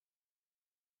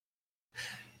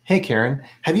Hey Karen,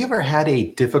 have you ever had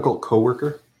a difficult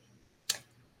coworker?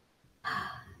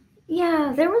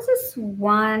 Yeah, there was this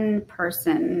one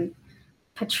person,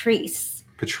 Patrice.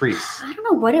 Patrice. I don't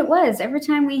know what it was. Every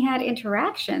time we had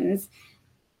interactions,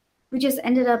 we just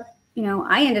ended up,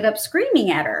 I ended up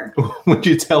screaming at her. Would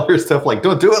you tell her stuff like,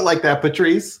 don't do it like that,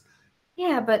 Patrice?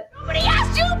 Yeah, but Nobody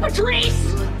asked you,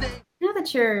 Patrice! now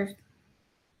that you're.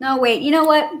 No, wait, you know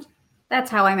what? That's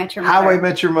How I Met Your Mother. How I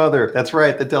Met Your Mother. That's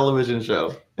right, the television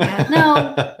show.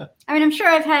 No, I mean, I'm sure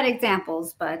I've had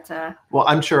examples, but. Well,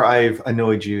 I'm sure I've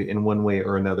annoyed you in one way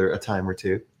or another a time or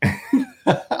two.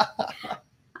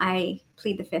 I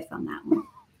plead the fifth on that one.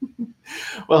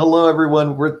 Well, hello,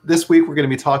 everyone. This week, we're going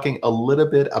to be talking a little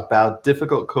bit about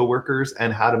difficult coworkers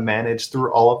and how to manage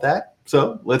through all of that.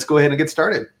 So let's go ahead and get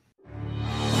started.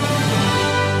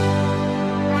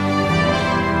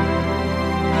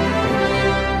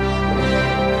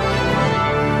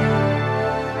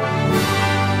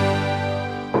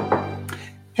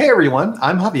 Hey, everyone.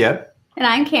 I'm Javier. And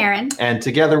I'm Karen. And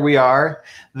together we are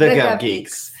the Gov Gov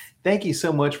Geeks. Thank you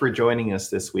so much for joining us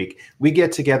this week. We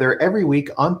get together every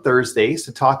week on Thursdays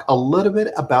to talk a little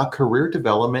bit about career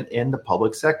development in the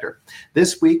public sector.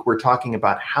 This week, we're talking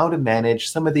about how to manage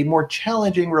some of the more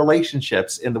challenging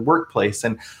relationships in the workplace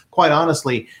and, quite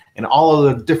honestly, in all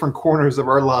of the different corners of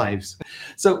our lives.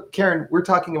 So, Karen, we're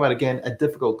talking about, again, a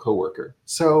difficult coworker.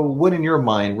 So what in your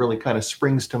mind really kind of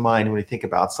springs to mind when you think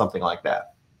about something like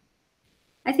that?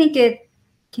 I think it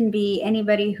can be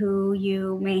anybody who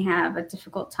you may have a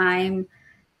difficult time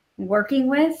working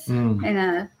with in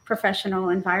a professional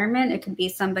environment. It could be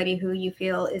somebody who you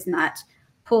feel is not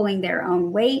pulling their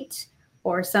own weight,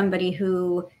 or somebody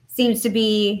who seems to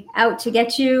be out to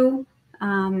get you.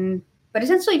 But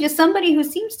essentially just somebody who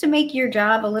seems to make your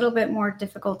job a little bit more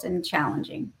difficult and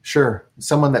challenging. Sure.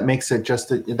 Someone that makes it just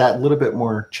that little bit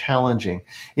more challenging.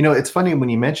 You know, it's funny when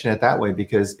you mention it that way,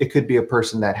 because it could be a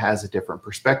person that has a different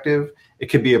perspective. It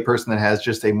could be a person that has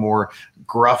just a more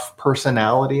gruff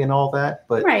personality and all that.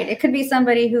 But right. It could be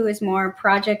somebody who is more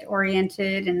project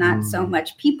oriented and not so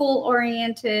much people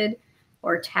oriented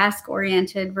or task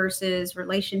oriented versus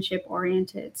relationship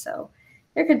oriented. So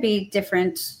there could be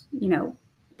different,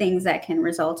 things that can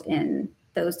result in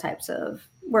those types of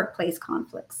workplace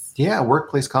conflicts. Yeah,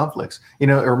 workplace conflicts. It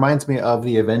reminds me of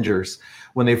the Avengers.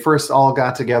 When they first all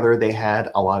got together, they had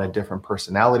a lot of different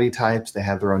personality types. They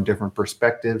had their own different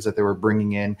perspectives that they were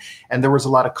bringing in. And there was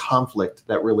a lot of conflict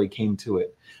that really came to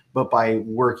it. But by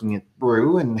working it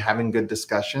through and having good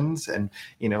discussions and,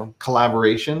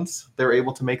 collaborations, they're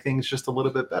able to make things just a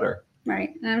little bit better.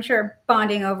 Right. And I'm sure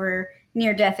bonding over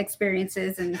near-death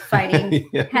experiences and fighting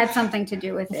had something to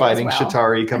do with it. Fighting as well.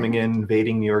 Chitauri coming in,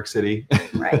 invading New York City.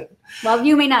 Right. While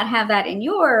you may not have that in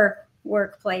your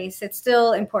workplace, it's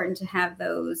still important to have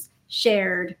those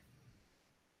shared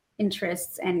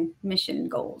interests and mission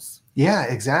goals. Yeah,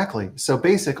 exactly. So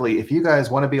basically, if you guys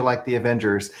want to be like the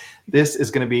Avengers, this is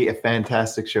going to be a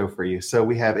fantastic show for you. So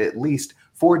we have at least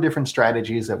 4 different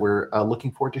strategies that we're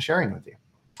looking forward to sharing with you.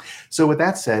 So with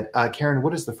that said, Karen,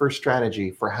 what is the first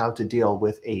strategy for how to deal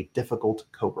with a difficult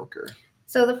coworker?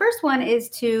 So the first one is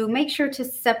to make sure to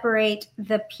separate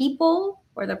the people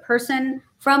or the person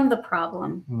from the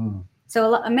problem.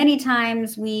 So many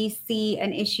times we see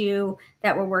an issue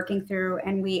that we're working through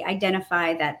and we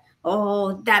identify that,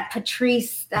 that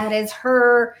Patrice, that is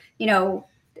her,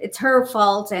 it's her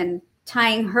fault, and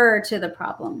tying her to the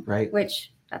problem. Right.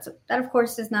 Which that of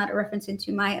course is not a reference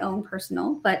into my own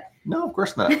personal, but no, of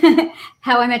course not.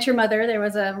 How I Met Your Mother, there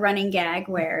was a running gag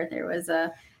where there was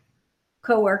a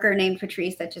coworker named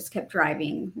Patrice that just kept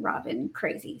driving Robin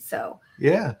crazy. So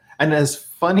yeah, and as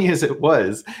funny as it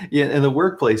was, in the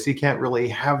workplace, you can't really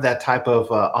have that type of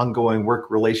ongoing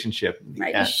work relationship.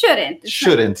 Right, you shouldn't.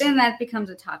 Shouldn't. Then that becomes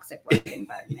a toxic work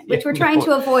environment, which we're trying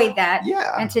to avoid that.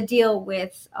 Yeah. And to deal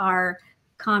with our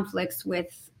conflicts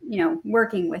with,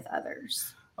 working with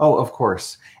others. Oh, of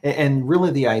course. And really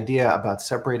the idea about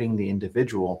separating the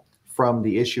individual from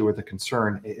the issue or the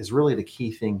concern is really the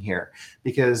key thing here,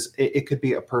 because it could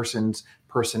be a person's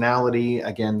personality,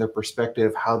 again, their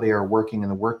perspective, how they are working in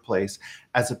the workplace,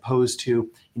 as opposed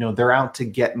to, they're out to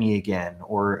get me again,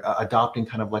 or adopting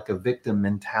kind of like a victim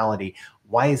mentality.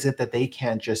 Why is it that they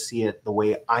can't just see it the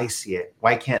way I see it?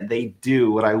 Why can't they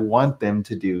do what I want them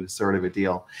to do, sort of a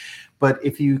deal? But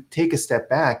if you take a step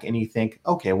back and you think,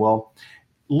 okay, well,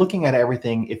 looking at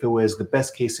everything, if it was the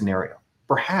best case scenario,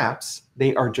 perhaps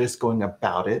they are just going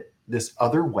about it this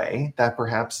other way that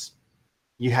perhaps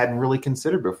you hadn't really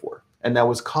considered before. And that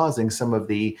was causing some of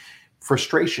the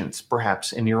frustrations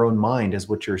perhaps in your own mind is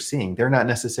what you're seeing. They're not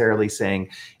necessarily saying,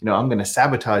 I'm going to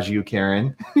sabotage you,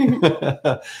 Karen,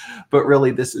 but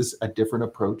really this is a different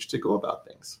approach to go about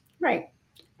things. Right.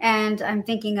 And I'm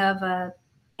thinking of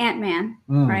Ant-Man,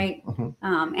 right?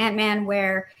 Mm-hmm. Ant-Man,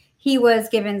 where he was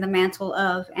given the mantle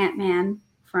of Ant-Man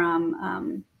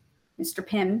from Mr.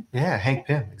 Pym. Yeah, Hank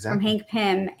Pym, exactly. From Hank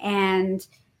Pym. And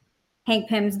Hank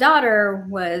Pym's daughter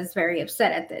was very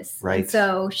upset at this. Right. And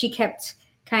so she kept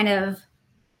kind of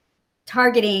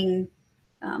targeting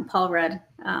Paul Rudd.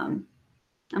 I'm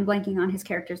blanking on his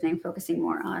character's name, focusing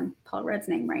more on Paul Rudd's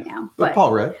name right now. But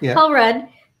Paul Rudd, yeah.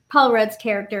 Paul Rudd's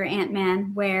character,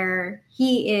 Ant-Man, where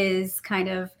he is kind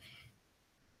of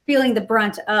feeling the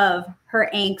brunt of her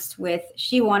angst with,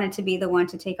 she wanted to be the one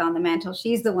to take on the mantle.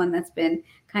 She's the one that's been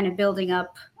kind of building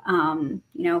up, from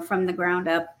the ground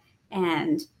up,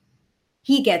 and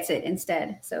he gets it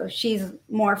instead. So she's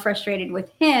more frustrated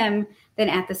with him than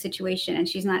at the situation, and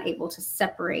she's not able to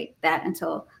separate that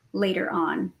until later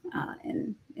on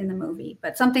in the movie.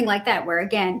 But something like that, where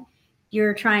again,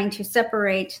 you're trying to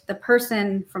separate the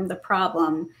person from the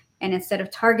problem, and instead of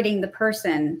targeting the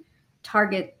person,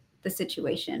 target the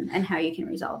situation and how you can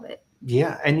resolve it.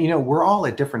 Yeah. And, we're all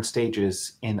at different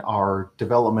stages in our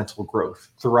developmental growth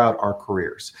throughout our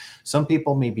careers. Some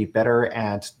people may be better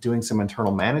at doing some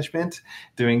internal management,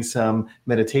 doing some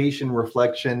meditation,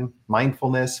 reflection,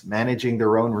 mindfulness, managing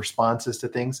their own responses to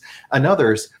things. And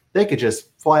others, they could just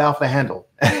fly off the handle.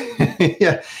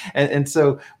 Yeah. And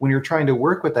so when you're trying to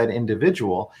work with that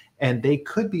individual, and they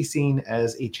could be seen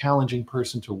as a challenging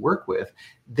person to work with,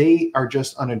 they are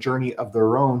just on a journey of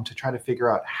their own to try to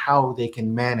figure out how they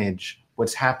can manage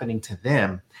what's happening to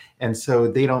them. And so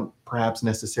they don't perhaps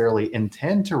necessarily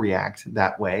intend to react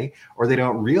that way, or they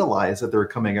don't realize that they're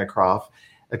coming across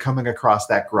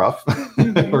that gruff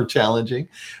Mm-hmm. or challenging.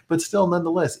 But still,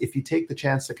 nonetheless, if you take the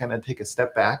chance to kind of take a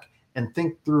step back and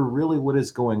think through really what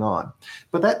is going on.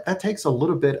 But that takes a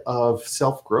little bit of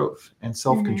self-growth and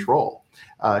self-control.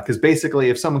 Because basically,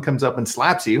 if someone comes up and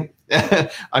slaps you,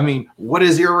 I mean, what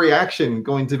is your reaction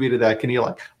going to be to that? Can you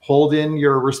hold in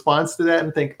your response to that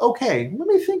and think, okay, let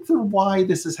me think through why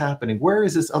this is happening. Where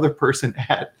is this other person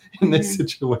at in this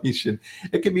situation?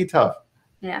 It can be tough.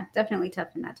 Yeah, definitely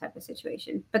tough in that type of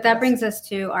situation. But that brings us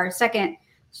to our second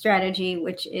strategy,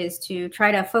 which is to try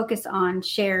to focus on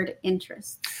shared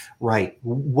interests. Right.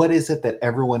 What is it that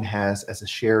everyone has as a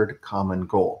shared common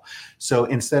goal? So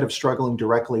instead of struggling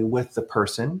directly with the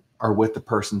person or with the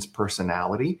person's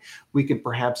personality, we could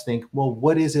perhaps think, well,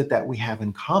 what is it that we have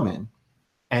in common,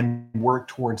 and work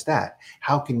towards that?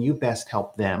 How can you best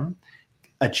help them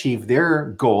achieve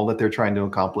their goal that they're trying to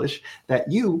accomplish, that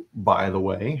you, by the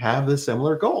way, have a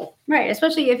similar goal? Right.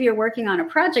 Especially if you're working on a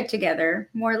project together,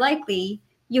 more likely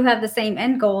you have the same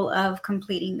end goal of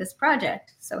completing this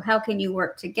project. So how can you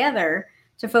work together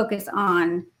to focus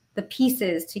on the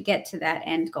pieces to get to that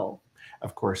end goal?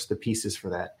 Of course, the pieces for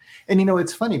that. And,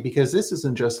 it's funny because this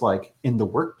isn't just like in the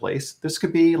workplace. This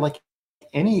could be like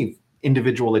any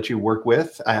individual that you work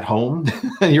with at home,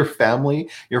 your family,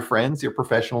 your friends, your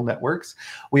professional networks.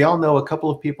 We all know a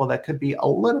couple of people that could be a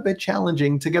little bit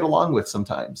challenging to get along with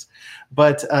sometimes.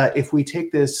 But if we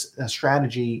take this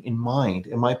strategy in mind,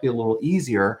 it might be a little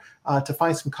easier to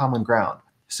find some common ground.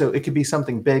 So it could be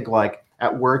something big like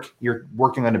at work, you're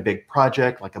working on a big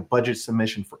project like a budget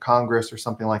submission for Congress or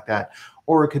something like that.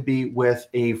 Or it could be with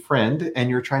a friend and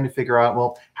you're trying to figure out,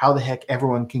 well, how the heck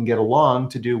everyone can get along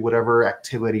to do whatever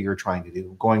activity you're trying to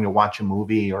do, going to watch a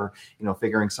movie or,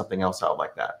 figuring something else out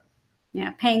like that.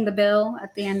 Yeah, paying the bill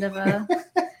at the end of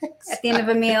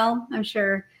a meal. I'm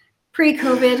sure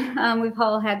pre-COVID, we've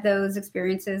all had those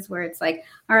experiences where it's like,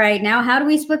 all right, now how do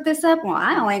we split this up? Well,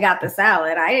 I only got the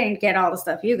salad. I didn't get all the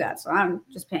stuff you got, so I'm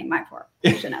just paying my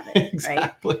portion of it.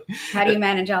 Exactly. Right? How do you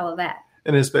manage all of that?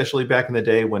 And especially back in the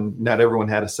day when not everyone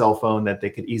had a cell phone that they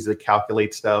could easily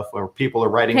calculate stuff, or people are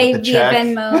writing Pay with a check.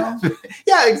 Venmo.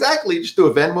 Yeah, exactly. Just do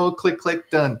a Venmo, click, click,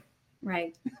 done.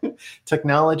 Right.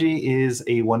 Technology is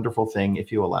a wonderful thing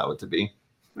if you allow it to be.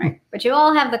 Right. But you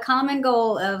all have the common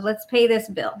goal of let's pay this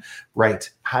bill. Right.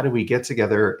 How do we get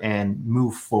together and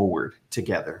move forward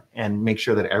together and make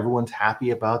sure that everyone's happy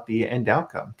about the end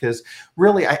outcome? Because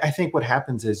really, I think what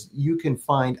happens is you can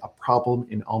find a problem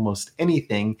in almost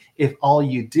anything if all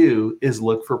you do is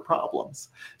look for problems.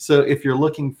 So if you're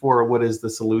looking for what is the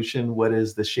solution, what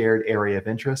is the shared area of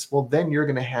interest, well, then you're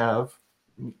going to have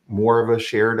more of a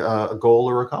shared goal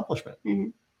or accomplishment. Mm-hmm.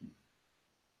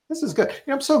 This is good.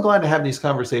 I'm so glad to have these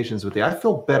conversations with you. I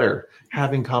feel better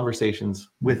having conversations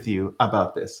with you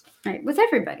about this. Right. With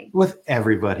everybody. With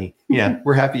everybody. Yeah.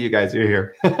 We're happy you guys are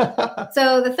here.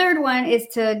 So the third one is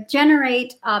to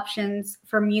generate options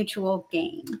for mutual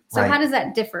gain. So Right. how does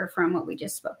that differ from what we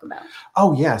just spoke about?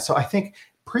 Oh, yeah. So I think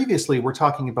previously we're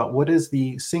talking about what is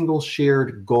the single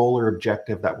shared goal or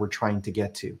objective that we're trying to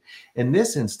get to. In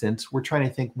this instance, we're trying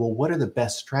to think, well, what are the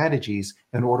best strategies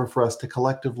in order for us to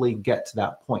collectively get to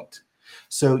that point?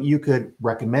 So you could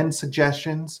recommend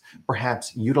suggestions,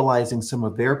 perhaps utilizing some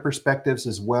of their perspectives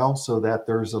as well, so that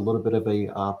there's a little bit of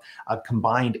a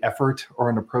combined effort or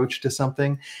an approach to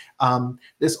something.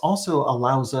 This also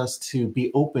allows us to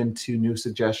be open to new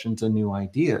suggestions and new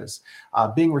ideas,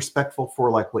 being respectful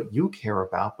for like what you care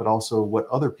about, but also what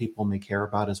other people may care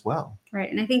about as well.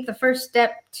 Right. And I think the first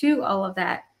step to all of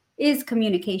that is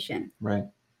communication. Right.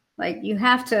 Like you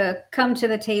have to come to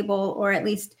the table, or at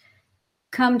least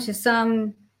come to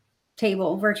some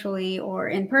table virtually or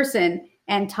in person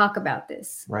and talk about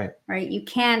this. Right. Right. You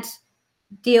can't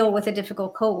deal with a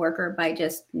difficult coworker by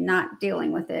just not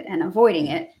dealing with it and avoiding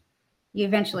it. You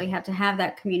eventually have to have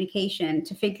that communication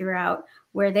to figure out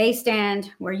where they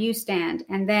stand, where you stand,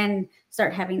 and then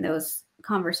start having those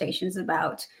conversations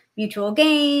about mutual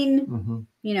gain,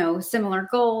 Mm-hmm. Similar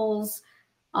goals,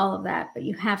 all of that. But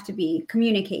you have to be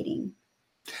communicating.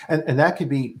 And that could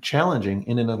be challenging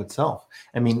in and of itself.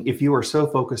 I mean, if you are so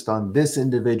focused on this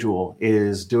individual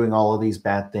is doing all of these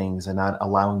bad things and not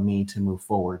allowing me to move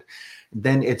forward,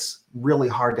 then it's really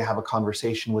hard to have a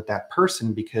conversation with that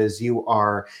person because you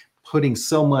are putting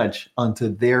so much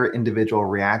onto their individual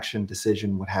reaction,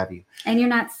 decision, what have you. And you're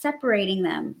not separating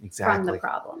them from Exactly. the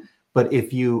problem. But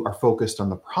if you are focused on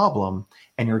the problem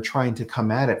and you're trying to come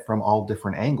at it from all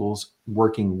different angles,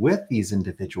 working with these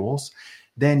individuals,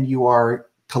 then you are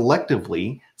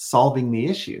collectively solving the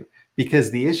issue,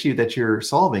 because the issue that you're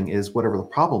solving is whatever the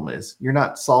problem is. You're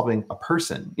not solving a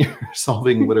person, you're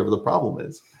solving whatever the problem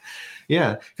is.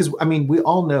 Yeah, because I mean, we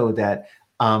all know that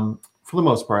for the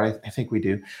most part, I think we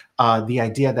do, the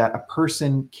idea that a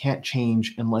person can't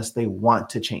change unless they want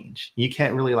to change. You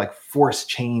can't really like force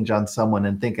change on someone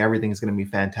and think everything is going to be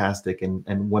fantastic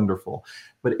and wonderful.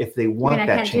 But if they want that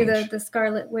can't change, do the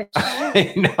Scarlet Witch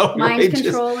I know, mind right?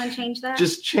 control and change that.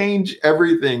 Just change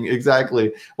everything.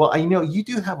 Exactly. Well, I know you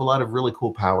do have a lot of really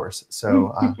cool powers,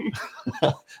 so I'm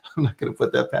not going to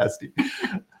put that past you.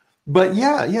 But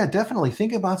yeah, definitely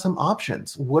think about some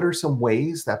options. What are some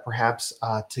ways that perhaps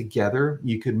together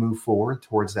you could move forward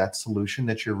towards that solution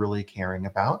that you're really caring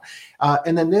about?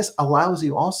 And then this allows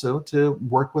you also to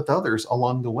work with others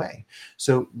along the way.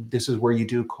 So this is where you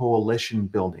do coalition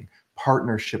building,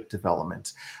 partnership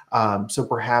development. So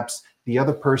perhaps the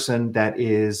other person that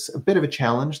is a bit of a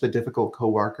challenge, the difficult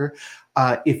coworker,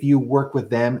 if you work with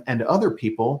them and other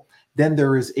people, then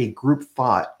there is a group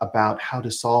thought about how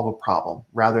to solve a problem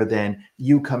rather than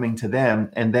you coming to them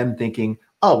and them thinking,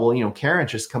 oh, well,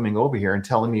 Karen's just coming over here and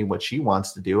telling me what she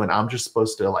wants to do, and I'm just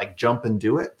supposed to like jump and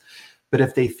do it. But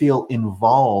if they feel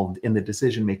involved in the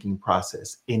decision-making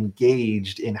process,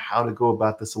 engaged in how to go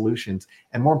about the solutions,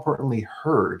 and more importantly,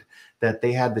 heard that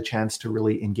they had the chance to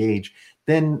really engage,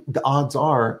 then the odds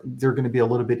are they're going to be a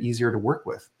little bit easier to work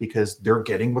with because they're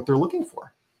getting what they're looking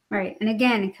for. Right. And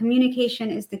again,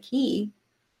 communication is the key,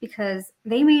 because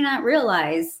they may not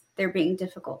realize they're being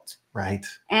difficult. Right.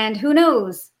 And who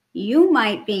knows, you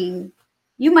might be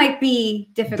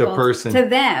difficult to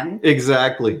them.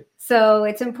 Exactly. So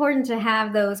it's important to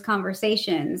have those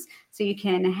conversations so you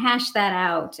can hash that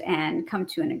out and come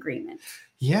to an agreement.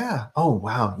 Yeah. Oh,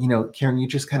 wow. Karen, you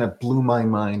just kind of blew my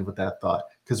mind with that thought.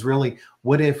 Because really,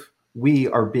 what if we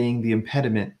are being the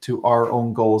impediment to our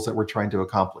own goals that we're trying to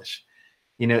accomplish?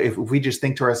 If we just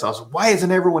think to ourselves, why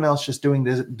isn't everyone else just doing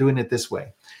it this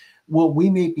way? Well, we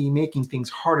may be making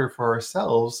things harder for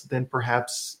ourselves than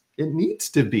perhaps it needs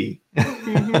to be.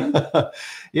 Mm-hmm.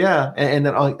 Yeah. And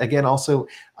then again, also,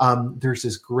 there's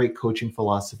this great coaching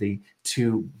philosophy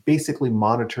to basically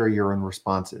monitor your own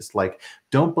responses. Like,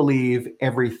 don't believe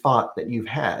every thought that you've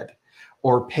had,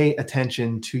 or pay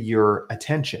attention to your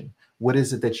attention. What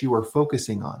is it that you are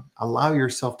focusing on? Allow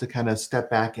yourself to kind of step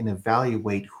back and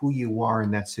evaluate who you are in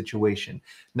that situation,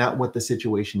 not what the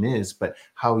situation is, but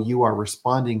how you are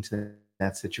responding to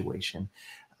that situation.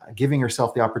 Giving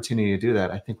yourself the opportunity to do that,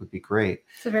 I think, would be great.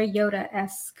 It's a very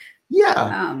Yoda-esque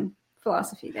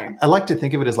philosophy there. I like to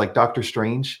think of it as like Doctor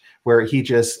Strange, where he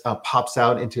just pops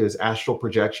out into his astral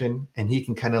projection and he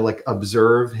can kind of like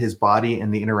observe his body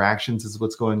and the interactions as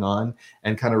what's going on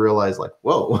and kind of realize like,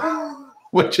 whoa,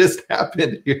 what just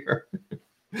happened here?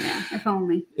 Yeah, if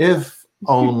only. If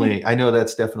Only. I know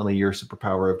that's definitely your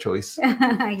superpower of choice.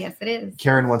 Yes, it is.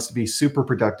 Karen wants to be super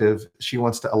productive. She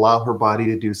wants to allow her body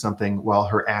to do something while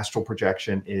her astral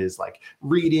projection is like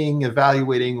reading,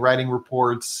 evaluating, writing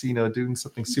reports, doing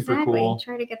something super cool.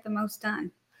 Try to get the most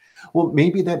done. Well,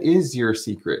 maybe that is your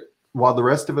secret. While the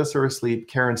rest of us are asleep,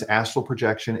 Karen's astral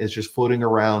projection is just floating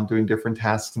around doing different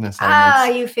tasks and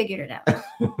assignments. You figured it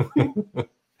out.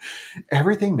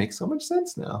 Everything makes so much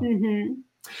sense now. Mm-hmm.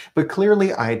 But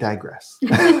clearly I digress.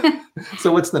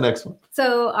 So what's the next one?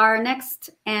 So our next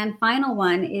and final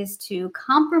one is to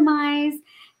compromise,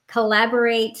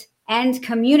 collaborate, and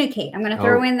communicate. I'm going to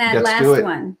throw in that last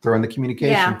one. Throw in the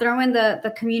communication. Yeah, throw in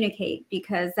the communicate,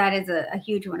 because that is a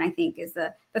huge one, I think, is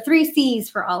the 3 C's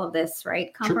for all of this,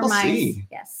 right? Compromise. C.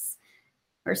 Yes.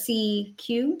 Or C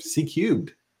cubed. C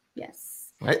cubed.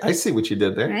 Yes. I see what you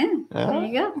did there. Yeah, there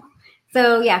you go.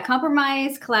 So yeah,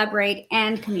 compromise, collaborate,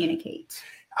 and communicate.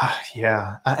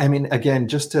 Yeah. I mean, again,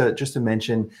 just to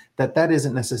mention that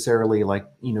isn't necessarily like,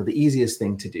 the easiest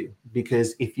thing to do,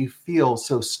 because if you feel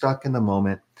so stuck in the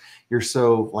moment, you're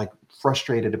so like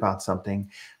frustrated about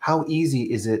something, how easy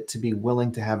is it to be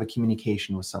willing to have a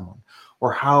communication with someone?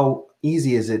 Or how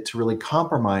easy is it to really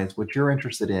compromise what you're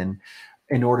interested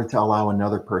in order to allow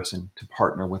another person to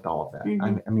partner with all of that?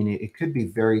 Mm-hmm. I mean, it could be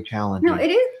very challenging. No,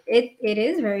 it is. It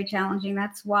is very challenging.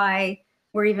 That's why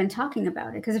we're even talking about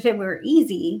it. Because if it were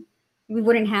easy, we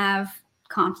wouldn't have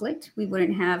conflict. We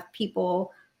wouldn't have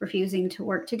people refusing to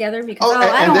work together because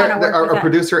I don't want to work with our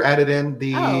producer added in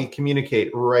the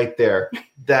communicate right there.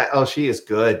 She is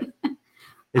good. It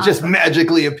awesome. Just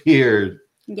magically appeared.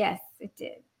 Yes, it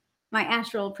did. My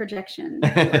astral projection.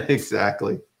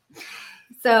 Exactly.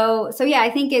 So yeah, I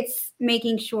think it's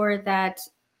making sure that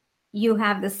you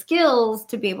have the skills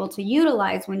to be able to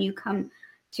utilize when you come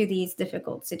to these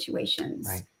difficult situations.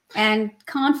 Right. And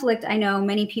conflict, I know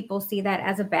many people see that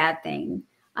as a bad thing.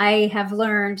 I have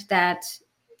learned that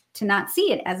to not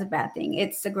see it as a bad thing.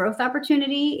 It's a growth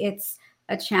opportunity. It's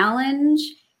a challenge.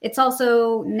 It's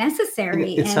also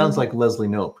necessary. It sounds like Leslie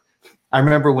Knope. I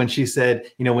remember when she said,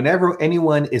 whenever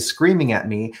anyone is screaming at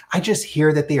me, I just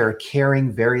hear that they are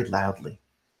caring very loudly.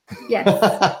 Yes,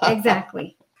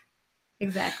 exactly.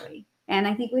 Exactly. And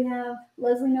I think we have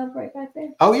Leslie Knope right back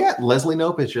there. Oh yeah, Leslie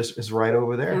Knope is right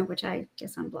over there. Which I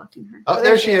guess I'm blocking her. Oh,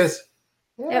 there she is.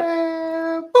 Yep.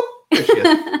 Boop, there she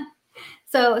is.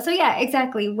 So yeah,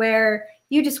 exactly. Where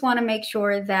you just want to make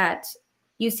sure that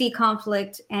you see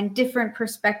conflict and different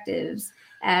perspectives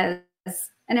as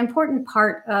an important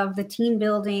part of the team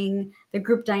building, the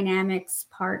group dynamics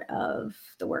part of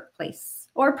the workplace,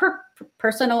 or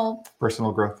personal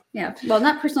growth. Yeah, well,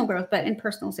 not personal growth, but in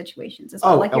personal situations as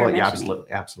well. Yeah,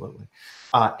 absolutely.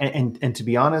 And to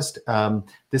be honest,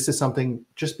 this is something.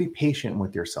 Just be patient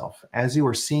with yourself as you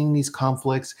are seeing these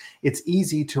conflicts. It's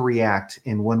easy to react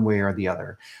in one way or the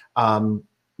other,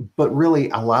 but really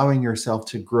allowing yourself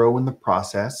to grow in the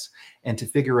process and to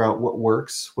figure out what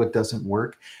works, what doesn't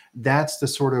work. That's the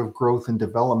sort of growth and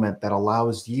development that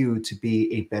allows you to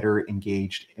be a better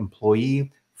engaged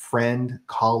employee, friend,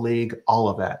 colleague, all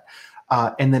of that.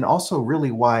 And then also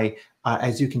really why,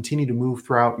 as you continue to move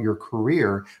throughout your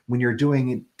career, when you're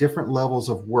doing different levels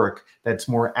of work that's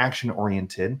more action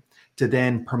oriented, to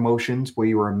then promotions where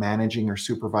you are managing or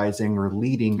supervising or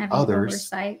leading having others.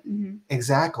 Oversight. Mm-hmm.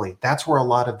 Exactly. That's where a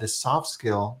lot of this soft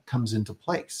skill comes into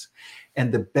place.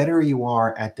 And the better you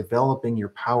are at developing your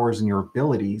powers and your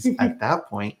abilities at that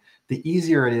point, the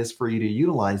easier it is for you to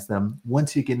utilize them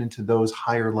once you get into those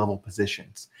higher level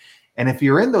positions. And if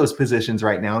you're in those positions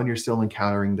right now and you're still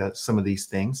encountering some of these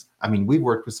things, I mean, we've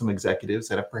worked with some executives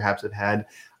that perhaps have had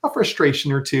a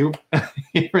frustration or two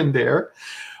here and there.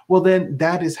 Well, then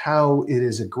that is how it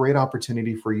is a great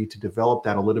opportunity for you to develop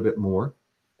that a little bit more.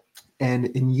 And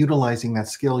in utilizing that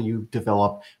skill, you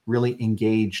develop really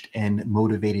engaged and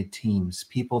motivated teams,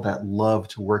 people that love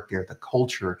to work there. The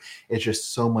culture is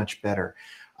just so much better.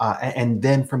 And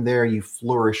then from there, you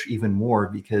flourish even more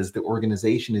because the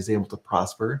organization is able to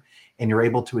prosper and you're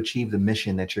able to achieve the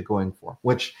mission that you're going for,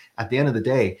 which at the end of the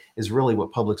day is really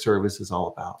what public service is all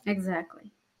about.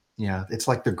 Exactly. Yeah, it's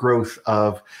like the growth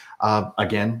of,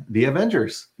 again, the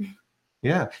Avengers.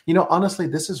 Yeah. Honestly,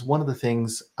 this is one of the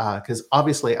things, because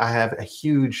obviously I have a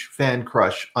huge fan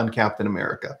crush on Captain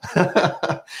America,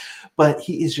 but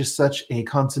he is just such a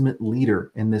consummate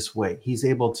leader in this way. He's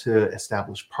able to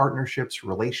establish partnerships,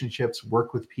 relationships,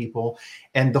 work with people.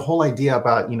 And the whole idea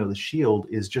about, the shield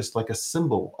is just like a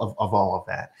symbol of all of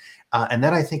that. And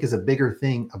that I think is a bigger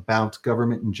thing about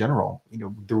government in general.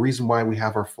 The reason why we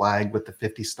have our flag with the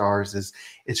 50 stars is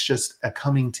it's just a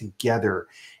coming together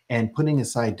and putting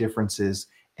aside differences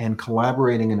and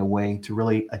collaborating in a way to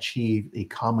really achieve a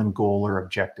common goal or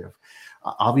objective.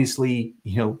 Obviously,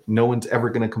 no one's ever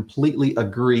going to completely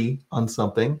agree on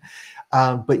something,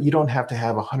 but you don't have to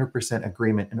have 100%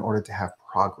 agreement in order to have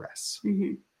progress.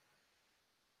 Mm-hmm.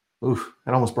 Oof,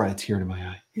 that almost brought a tear to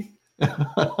my eye.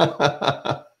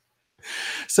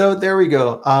 So there we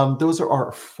go. Those are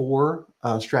our 4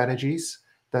 strategies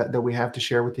that we have to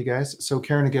share with you guys. So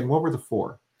Karen, again, what were the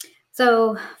 4?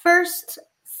 So first,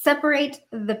 separate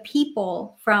the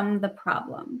people from the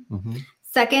problem. Mm-hmm.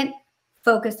 Second,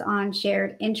 focus on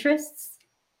shared interests.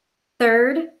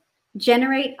 Third,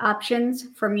 generate options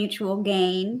for mutual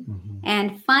gain. Mm-hmm.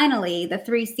 And finally, the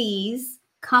 3 C's: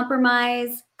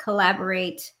 compromise,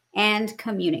 collaborate, and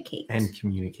communicate.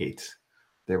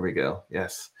 There we go.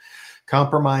 Yes.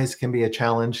 Compromise can be a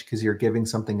challenge because you're giving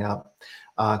something up.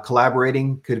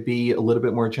 Collaborating could be a little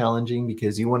bit more challenging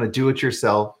because you want to do it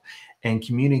yourself. And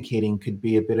communicating could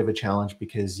be a bit of a challenge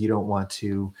because you don't want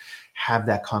to have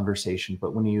that conversation.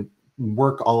 But when you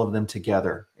work all of them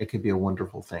together, it could be a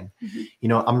wonderful thing.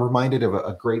 Mm-hmm. I'm reminded of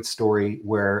a great story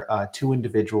where 2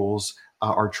 individuals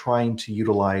are trying to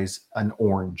utilize an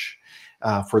orange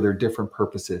for their different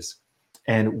purposes.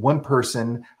 And one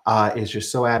person is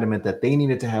just so adamant that they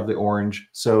needed to have the orange.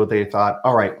 So they thought,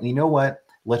 all right, you know what?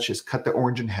 Let's just cut the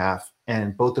orange in half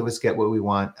and both of us get what we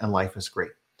want and life is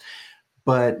great.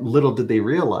 But little did they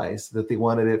realize that they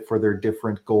wanted it for their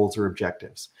different goals or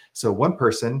objectives. So one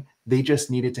person, they just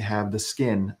needed to have the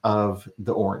skin of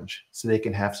the orange so they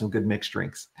can have some good mixed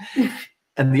drinks.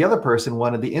 And the other person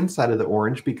wanted the inside of the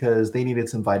orange because they needed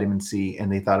some vitamin C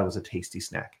and they thought it was a tasty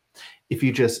snack. If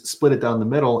you just split it down the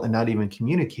middle and not even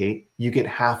communicate, you get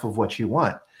half of what you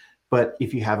want. But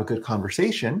if you have a good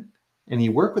conversation and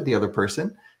you work with the other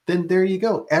person, then there you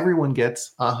go. Everyone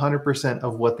gets 100%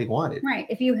 of what they wanted. Right.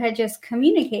 If you had just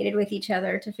communicated with each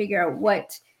other to figure out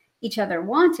what each other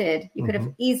wanted, you could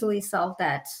have easily solved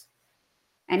that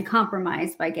and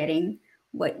compromised by getting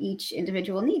what each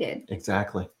individual needed.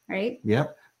 Exactly. Right?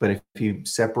 Yep. But if you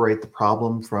separate the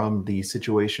problem from the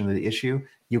situation or the issue,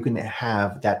 you can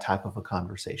have that type of a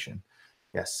conversation.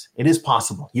 Yes, it is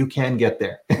possible. You can get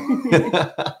there.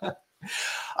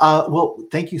 Well,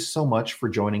 thank you so much for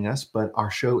joining us, but our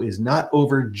show is not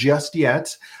over just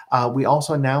yet. We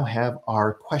also now have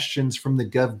our questions from the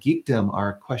GovGeekdom,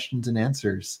 our questions and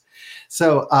answers.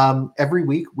 So every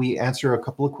week we answer a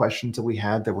couple of questions that we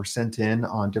had that were sent in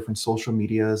on different social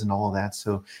medias and all of that.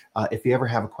 So if you ever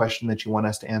have a question that you want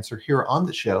us to answer here on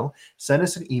the show, send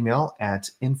us an email at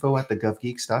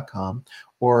info@thegovgeeks.com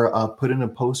or put in a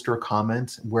post or a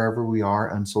comment wherever we are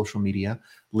on social media,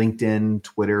 LinkedIn,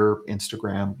 Twitter,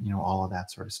 Instagram, all of that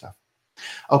sort of stuff.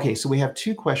 Okay, so we have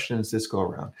 2 questions this go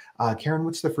around. Karen,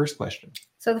 what's the first question?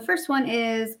 So the first one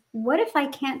is, what if I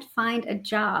can't find a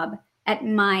job at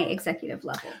my executive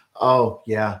level? Oh,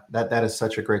 yeah, that is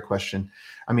such a great question.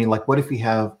 I mean, what if we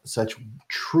have such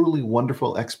truly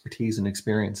wonderful expertise and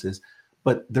experiences,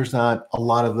 but there's not a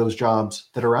lot of those jobs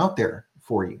that are out there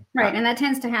for you? Right, and that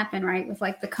tends to happen, right, with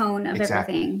the cone of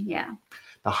everything. Yeah.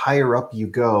 The higher up you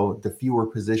go, the fewer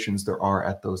positions there are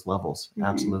at those levels. Mm-hmm.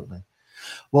 Absolutely.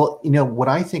 Well, what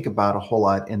I think about a whole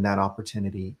lot in that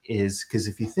opportunity is, because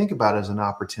if you think about it as an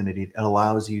opportunity, it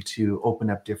allows you to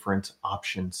open up different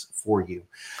options for you.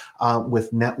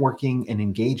 With networking and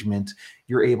engagement,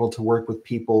 you're able to work with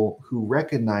people who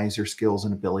recognize your skills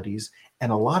and abilities.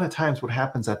 And a lot of times what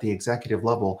happens at the executive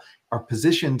level are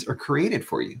positions are created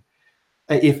for you.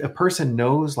 If a person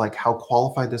knows how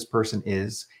qualified this person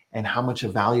is and how much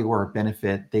of value or a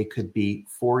benefit they could be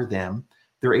for them,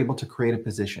 they're able to create a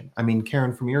position. I mean,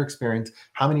 Karen, from your experience,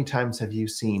 how many times have you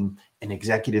seen an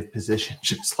executive position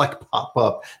just pop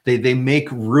up? They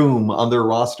make room on their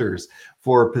rosters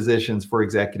for positions for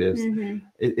executives. Mm-hmm.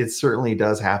 It certainly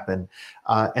does happen.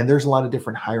 And there's a lot of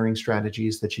different hiring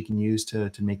strategies that you can use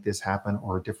to make this happen,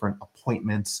 or different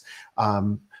appointments.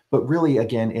 But really,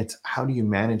 again, it's how do you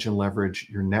manage and leverage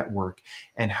your network,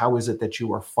 and how is it that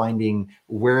you are finding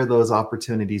where those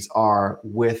opportunities are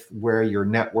with where your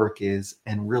network is,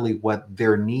 and really what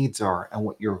their needs are and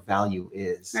what your value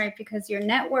is. Right, because your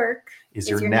network is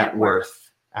your net worth.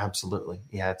 Absolutely.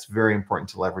 Yeah, it's very important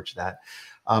to leverage that.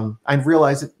 I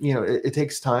realize it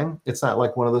takes time. It's not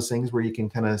like one of those things where you can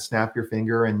kind of snap your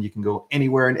finger and you can go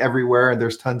anywhere and everywhere, and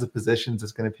there's tons of positions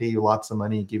that's going to pay you lots of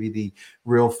money, give you the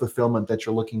real fulfillment that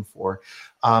you're looking for.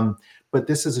 But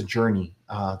this is a journey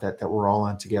that we're all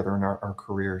on together in our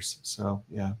careers. So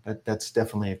yeah, that's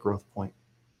definitely a growth point.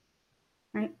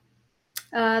 Right.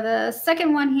 The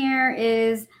second one here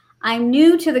is, I'm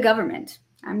new to the government.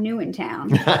 I'm new in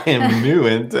town. I am new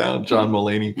in town, John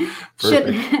Mulaney.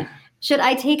 Perfect. Should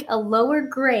I take a lower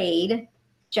grade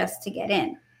just to get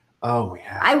in? Oh,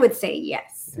 yeah. I would say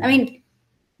yes. Yeah. I mean,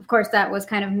 of course, that was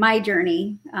kind of my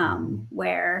journey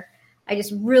where I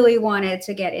just really wanted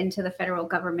to get into the federal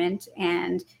government,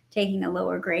 and taking a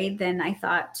lower grade than I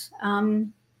thought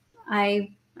I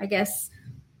guess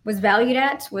was valued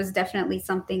at was definitely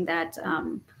something that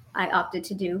I opted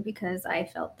to do because I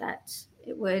felt that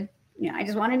it would, I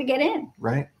just wanted to get in.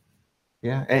 Right.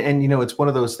 Yeah. And it's one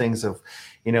of those things of,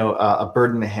 a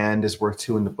bird in the hand is worth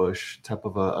two in the bush type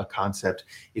of a concept.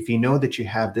 If you know that you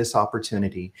have this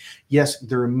opportunity, yes,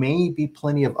 there may be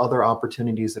plenty of other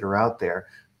opportunities that are out there,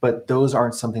 but those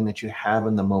aren't something that you have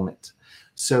in the moment.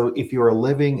 So if you are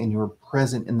living and you're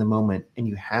present in the moment and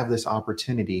you have this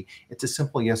opportunity, it's a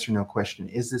simple yes or no question.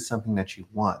 Is this something that you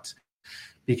want?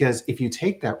 Because if you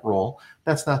take that role,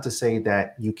 that's not to say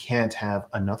that you can't have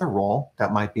another role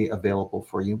that might be available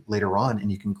for you later on,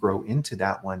 and you can grow into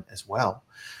that one as well.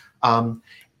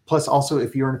 Plus, also,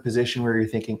 if you're in a position where you're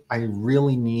thinking, I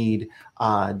really need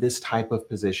this type of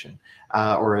position,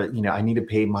 or I need to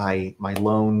pay my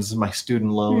loans, my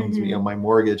student loans, my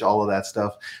mortgage, all of that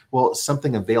stuff. Well,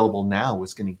 something available now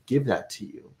is going to give that to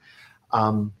you.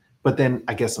 But then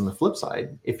I guess on the flip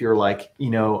side, if you're like,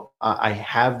 I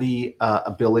have the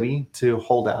ability to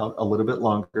hold out a little bit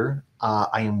longer,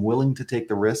 I am willing to take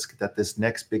the risk that this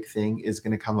next big thing is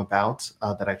going to come about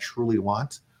that I truly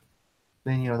want,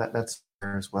 then, that's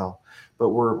there as well. But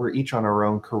we're each on our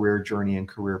own career journey and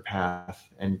career path.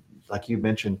 And like you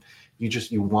mentioned,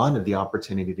 you wanted the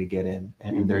opportunity to get in,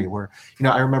 and there you were.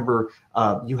 I remember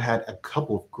you had a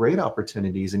couple of great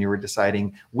opportunities, and you were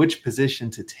deciding which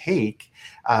position to take.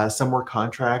 Some were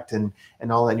contract and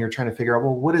all that, and you're trying to figure out,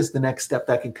 well, what is the next step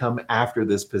that can come after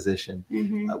this position?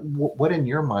 What in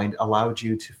your mind allowed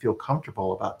you to feel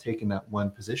comfortable about taking that one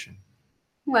position?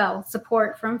 Well,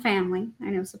 support from family.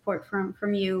 I know support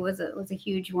from you was a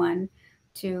huge one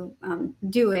to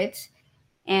do it.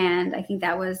 And I think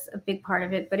that was a big part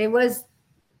of it. But it was,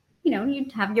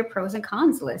 you'd have your pros and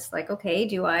cons list. Like, okay,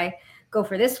 do I go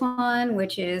for this one,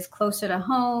 which is closer to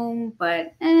home,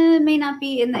 but may not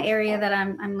be in the area that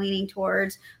I'm leaning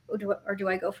towards? Or do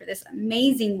I go for this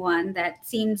amazing one that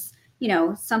seems,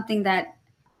 something that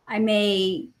I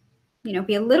may,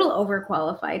 be a little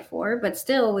overqualified for, but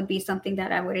still would be something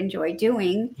that I would enjoy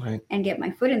doing and get my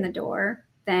foot in the door?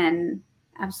 Then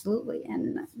absolutely.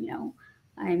 And,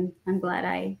 I'm glad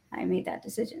I made that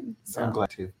decision. So I'm glad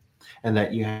too. And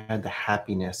that you had the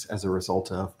happiness as a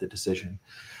result of the decision.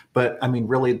 But I mean,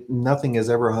 really, nothing is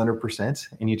ever 100%.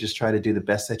 And you just try to do the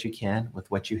best that you can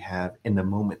with what you have in the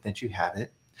moment that you have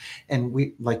it. And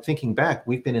thinking back,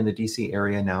 we've been in the DC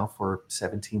area now for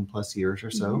 17 plus years or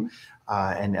so.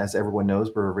 And as everyone knows,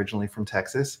 we're originally from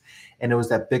Texas. And it was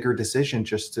that bigger decision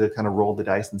just to kind of roll the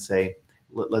dice and say,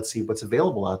 let's see what's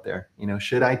available out there.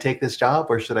 Should I take this job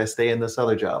or should I stay in this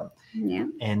other job? Yeah.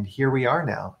 And here we are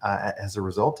now as a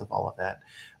result of all of that.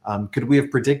 Could we have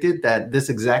predicted that this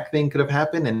exact thing could have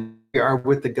happened? And we are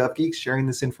with the Gov Geeks sharing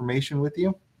this information with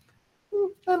you?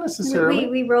 Not necessarily.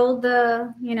 We rolled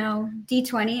the,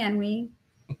 D20 and we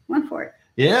went for it.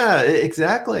 Yeah,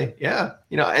 exactly. Yeah.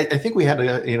 I think we had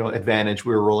a, advantage.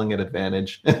 We were rolling at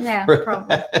advantage. Yeah,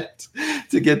 probably.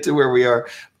 To get to where we are.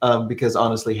 Because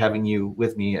honestly, having you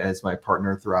with me as my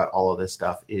partner throughout all of this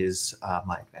stuff is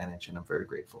my advantage. And I'm very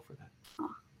grateful for that.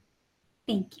 Oh,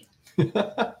 thank you.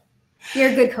 You're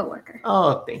a good coworker.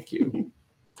 Oh, thank you.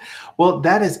 Well,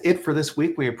 that is it for this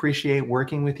week. We appreciate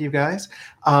working with you guys.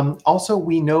 Also,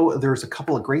 we know there's a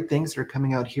couple of great things that are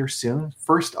coming out here soon.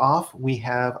 First off, we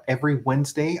have every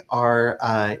Wednesday our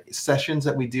sessions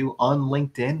that we do on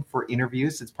LinkedIn for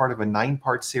interviews. It's part of a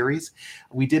 9-part series.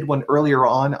 We did one earlier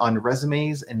on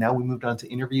resumes, and now we moved on to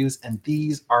interviews. And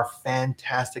these are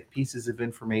fantastic pieces of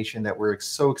information that we're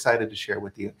so excited to share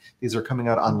with you. These are coming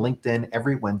out on LinkedIn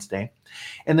every Wednesday.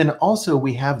 And then also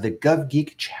we have the Gov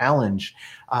Geek Challenge.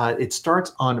 It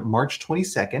starts on March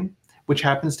 22nd, which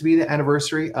happens to be the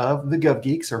anniversary of the Gov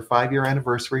Geeks, our 5-year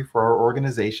anniversary for our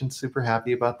organization. Super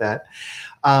happy about that.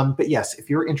 But yes, if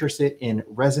you're interested in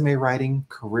resume writing,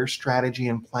 career strategy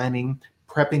and planning,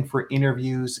 prepping for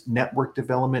interviews, network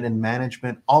development and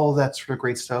management, all of that sort of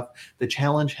great stuff, the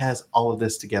challenge has all of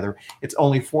this together. It's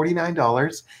only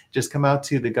 $49. Just come out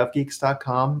to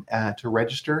thegovgeeks.com to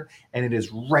register, and it is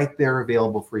right there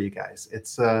available for you guys.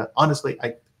 It's honestly,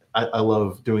 I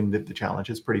love doing the challenge.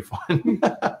 It's pretty fun.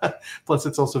 Plus,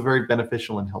 it's also very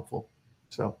beneficial and helpful.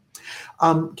 So,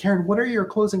 Karen, what are your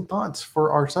closing thoughts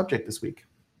for our subject this week?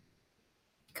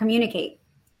 Communicate.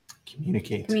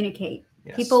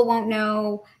 Yes. People won't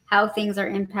know how things are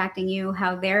impacting you,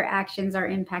 how their actions are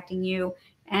impacting you,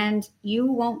 and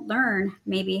you won't learn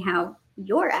maybe how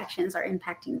your actions are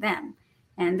impacting them.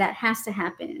 And that has to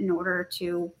happen in order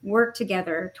to work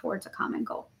together towards a common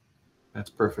goal. That's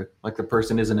perfect. Like the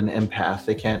person isn't an empath.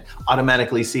 They can't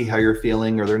automatically see how you're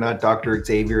feeling, or they're not Dr.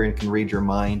 Xavier and can read your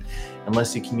mind.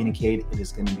 Unless you communicate, it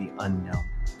is going to be unknown.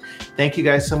 Thank you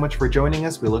guys so much for joining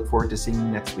us. We look forward to seeing you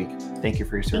next week. Thank you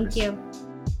for your service. Thank you.